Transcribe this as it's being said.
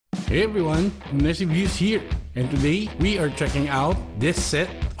Hey everyone, Nessie Views here, and today we are checking out this set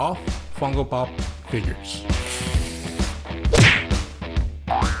of Funko Pop figures.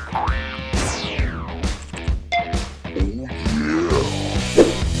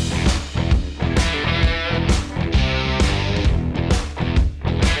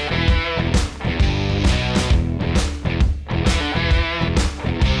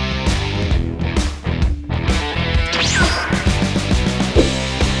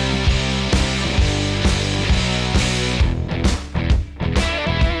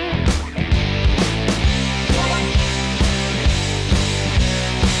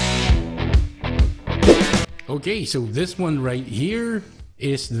 Okay, so this one right here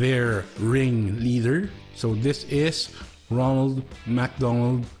is their ring leader. So this is Ronald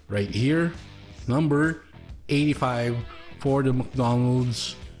McDonald right here, number 85 for the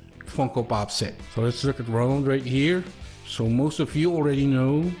McDonald's Funko Pop set. So let's look at Ronald right here. So most of you already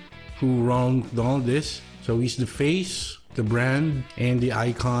know who Ronald McDonald is. So he's the face, the brand, and the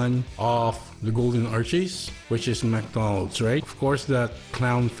icon of the golden arches, which is McDonald's, right? Of course, that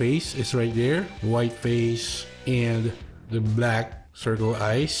clown face is right there, white face and the black circle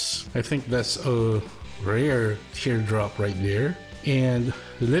eyes. I think that's a rare teardrop right there. And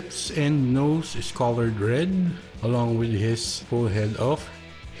lips and nose is colored red along with his full head of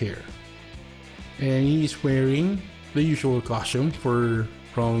hair. And he's wearing the usual costume for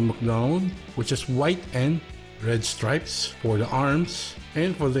Ronald McDonald, which is white and red stripes for the arms.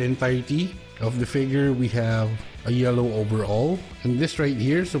 And for the entirety of the figure, we have a yellow overall. And this right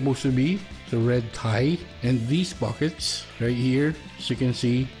here is supposed to be the red tie. And these pockets right here, as you can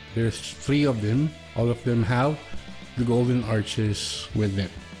see, there's 3 of them. All of them have the golden arches with them.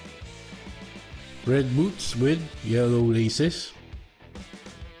 Red boots with yellow laces.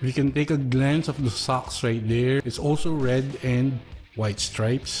 We can take a glance of the socks right there. It's also red and white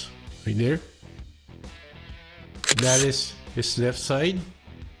stripes right there. That is his left side.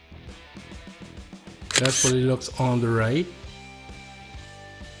 That's what it looks on the right.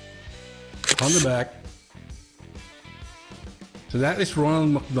 On the back. So that is Ronald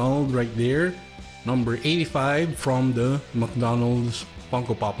McDonald right there, number 85 from the McDonald's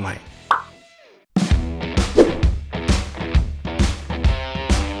Funko Pop line.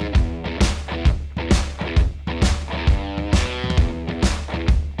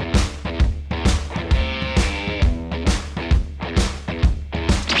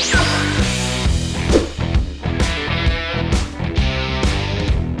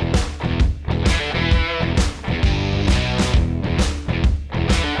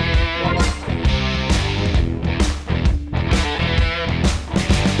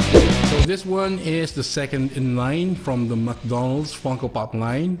 This one is the second in line from the McDonald's Funko Pop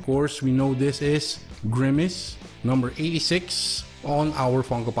line. Of course, we know this is Grimace, number 86 on our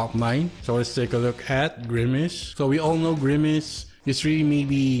Funko Pop line. So let's take a look at Grimace. So we all know Grimace is really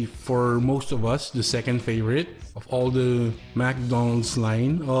maybe for most of us the second favorite of all the McDonald's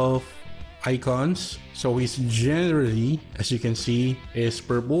line of icons. So he's generally, as you can see, is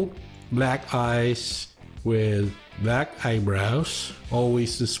purple, black eyes with black eyebrows,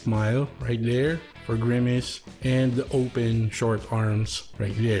 always the smile right there for Grimace, and the open short arms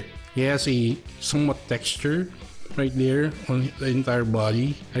right there. He has a somewhat texture right there on the entire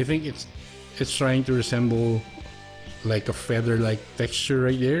body. I think it's trying to resemble like a feather-like texture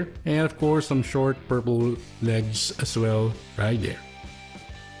right there, and of course some short purple legs as well right there.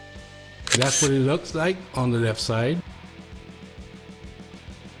 That's what it looks like on the left side.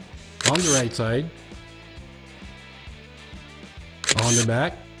 On the right side, on the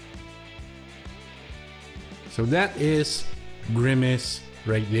back. So that is Grimace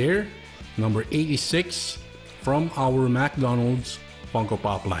right there, number 86 from our McDonald's Funko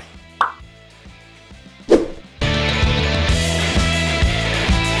Pop line.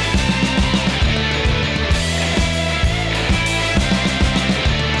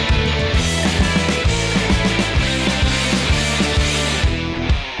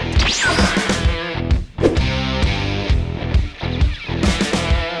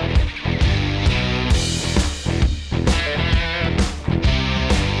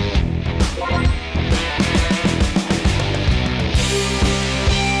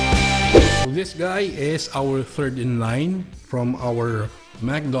 This guy is our third in line from our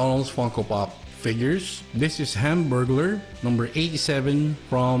McDonald's Funko Pop figures. This is Hamburglar, number 87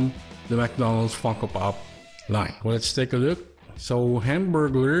 from the McDonald's Funko Pop line. Well, let's take a look. So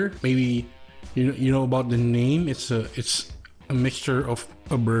Hamburglar, maybe you know about the name. It's a mixture of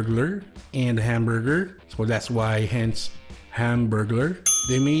a burglar and a hamburger, so that's why hence Hamburglar.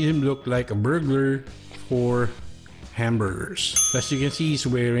 They made him look like a burglar for hamburgers. As you can see, he's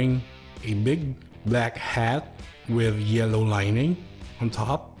wearing a big black hat with yellow lining on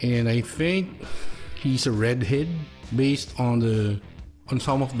top, and I think he's a redhead based on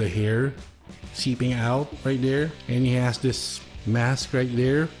some of the hair seeping out right there, and he has this mask right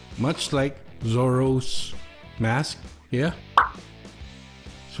there, much like Zoro's mask. Yeah,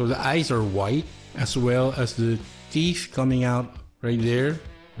 so the eyes are white, as well as the teeth coming out right there.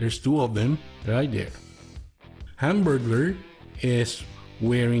 There's two of them right there. Hamburglar is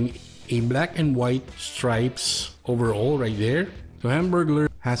wearing a black and white stripes overall right there. So Hamburglar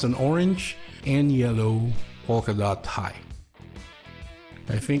has an orange and yellow polka dot tie.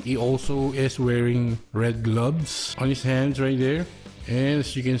 I think he also is wearing red gloves on his hands right there. And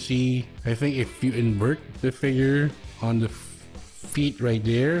as you can see, I think if you invert the figure on the feet right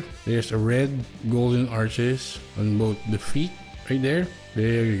there, there's a red golden arches on both the feet right there.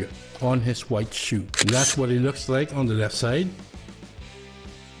 There you go, on his white shoe. That's what it looks like on the left side.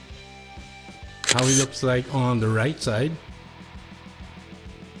 How he looks like on the right side.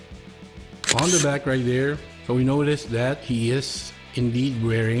 On the back right there, so we notice that he is indeed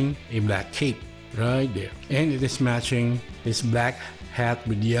wearing a black cape right there, and it is matching his black hat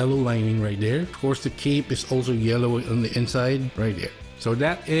with yellow lining right there. Of course, the cape is also yellow on the inside right there. So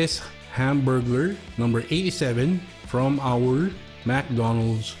that is Hamburglar number 87 from our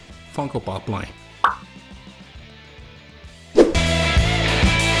McDonald's Funko Pop line.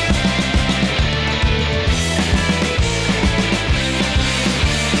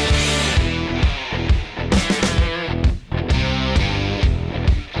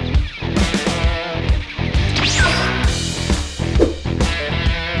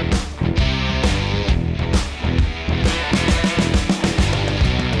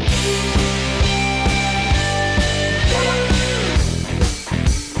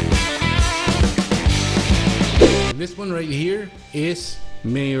 This one right here is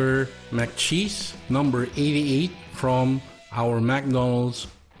Mayor McCheese number 88 from our McDonald's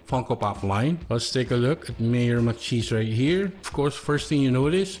Funko Pop line. Let's take a look at Mayor McCheese right here. Of course, first thing you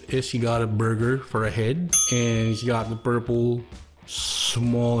notice is he got a burger for a head, and he's got the purple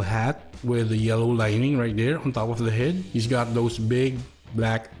small hat with the yellow lining right there on top of the head. He's got those big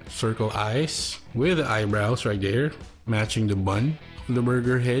black circle eyes with the eyebrows right there matching the bun of the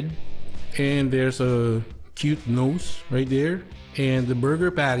burger head, and there's a cute nose right there, and the burger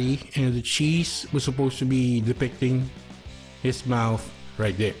patty and the cheese was supposed to be depicting his mouth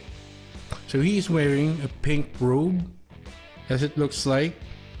right there. So he's wearing a pink robe, as it looks like,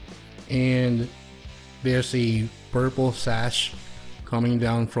 and there's a purple sash coming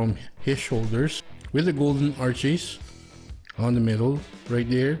down from his shoulders with the golden arches on the middle right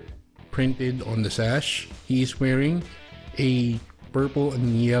there printed on the sash. He's wearing a purple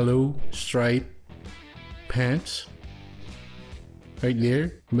and yellow stripe pants right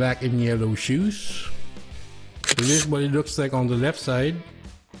there, black and yellow shoes. So this is what it looks like on the left side.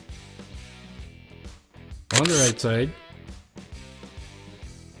 On the right side,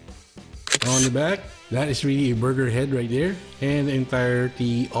 on the back, that is really a burger head right there, and the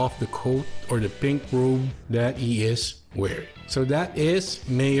entirety of the coat or the pink robe that he is wearing. So that is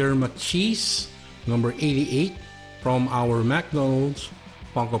Mayor McCheese number 88 from our McDonald's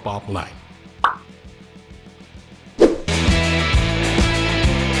Funko Pop line.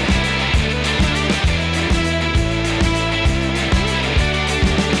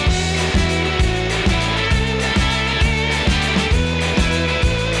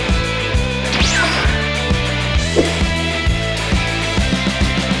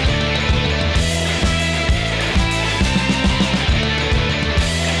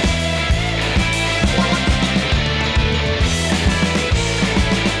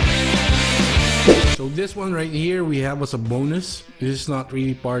 So this one right here we have as a bonus. This is not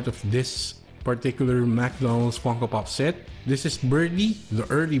really part of this particular McDonald's Funko Pop set. This is Birdie, the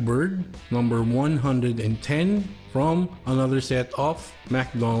early bird, number 110 from another set of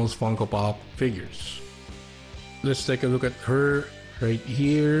McDonald's Funko Pop figures. Let's take a look at her right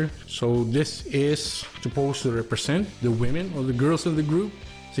here. So this is supposed to represent the women or the girls of the group.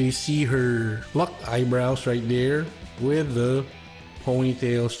 So you see her plucked eyebrows right there with the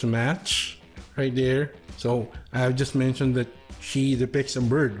ponytails to match right there. So I've just mentioned that she depicts a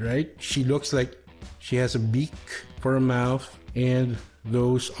bird, right? She looks like she has a beak for a mouth, and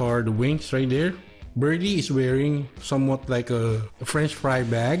those are the wings right there. Birdie is wearing somewhat like a French fry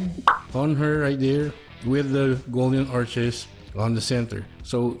bag on her right there with the golden arches on the center.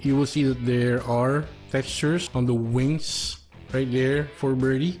 So you will see that there are textures on the wings right there for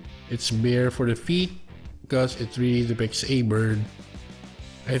Birdie. It's bare for the feet because it really depicts a bird.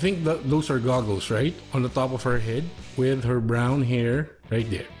 I think those are goggles, right? On the top of her head with her brown hair right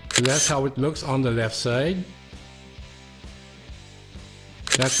there. So that's how it looks on the left side.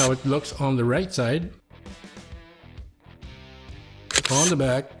 That's how it looks on the right side. On the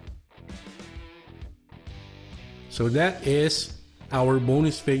back. So that is our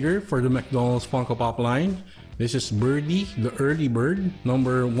bonus figure for the McDonald's Funko Pop line. This is Birdie, the early bird,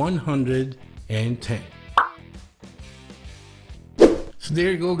 number 110. So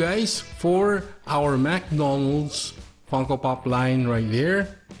there you go, guys, for our McDonald's Funko Pop line right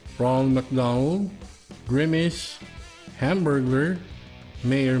there. Ronald McDonald, Grimace, Hamburglar,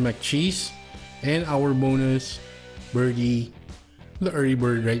 Mayor McCheese, and our bonus Birdie, the early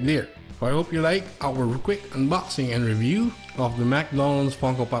bird right there. So I hope you like our quick unboxing and review of the McDonald's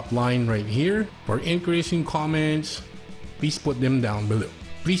Funko Pop line right here. For increasing comments, please put them down below.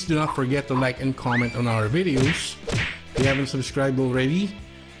 Please do not forget to like and comment on our videos. If you haven't subscribed already,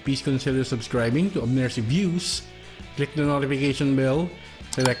 please consider subscribing to Abners Reviews. Click the notification bell,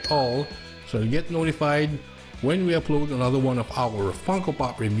 select all, so you'll get notified when we upload another one of our Funko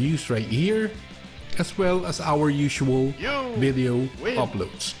Pop reviews right here, as well as our usual video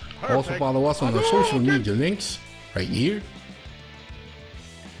uploads. Perfect. Also follow us on our social media links right here.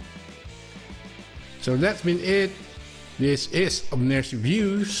 So that's been it. This is Abners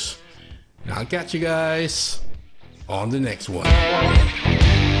Reviews. And I'll catch you guys on the next one.